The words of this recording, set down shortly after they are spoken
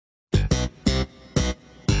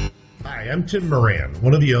Hi, I'm Tim Moran,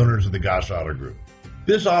 one of the owners of the Gosch Auto Group.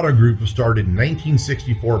 This auto group was started in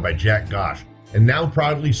 1964 by Jack Gosch and now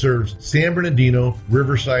proudly serves San Bernardino,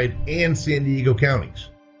 Riverside, and San Diego counties.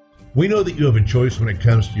 We know that you have a choice when it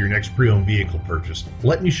comes to your next pre-owned vehicle purchase.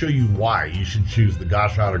 Let me show you why you should choose the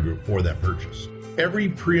Gosch Auto Group for that purchase. Every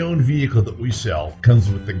pre-owned vehicle that we sell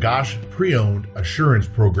comes with the Gosch Pre-Owned Assurance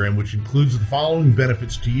Program, which includes the following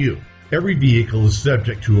benefits to you. Every vehicle is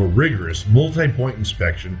subject to a rigorous multi-point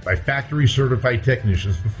inspection by factory certified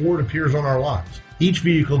technicians before it appears on our lots. Each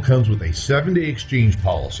vehicle comes with a 7-day exchange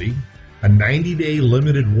policy, a 90-day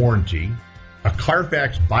limited warranty, a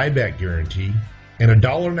Carfax buyback guarantee, and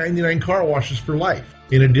 $1.99 car washes for life.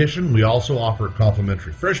 In addition, we also offer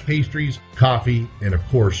complimentary fresh pastries, coffee, and of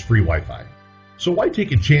course, free Wi-Fi. So why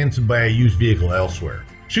take a chance and buy a used vehicle elsewhere?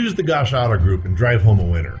 Choose the Gosch Auto Group and drive home a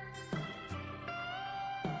winner.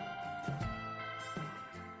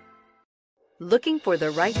 Looking for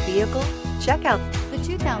the right vehicle? Check out the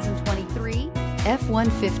 2023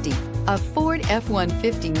 F-150. A Ford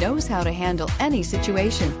F-150 knows how to handle any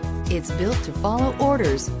situation. It's built to follow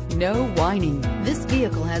orders, no whining. This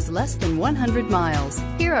vehicle has less than 100 miles.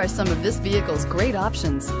 Here are some of this vehicle's great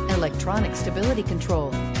options: electronic stability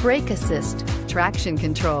control, brake assist, traction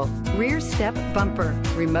control, rear step bumper,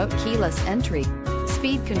 remote keyless entry,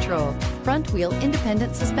 speed control, front wheel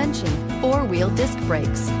independent suspension, 4-wheel disc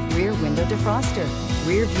brakes, rear window defroster,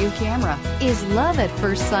 rear view camera. Is love at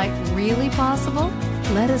first sight really possible?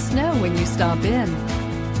 Let us know when you stop in.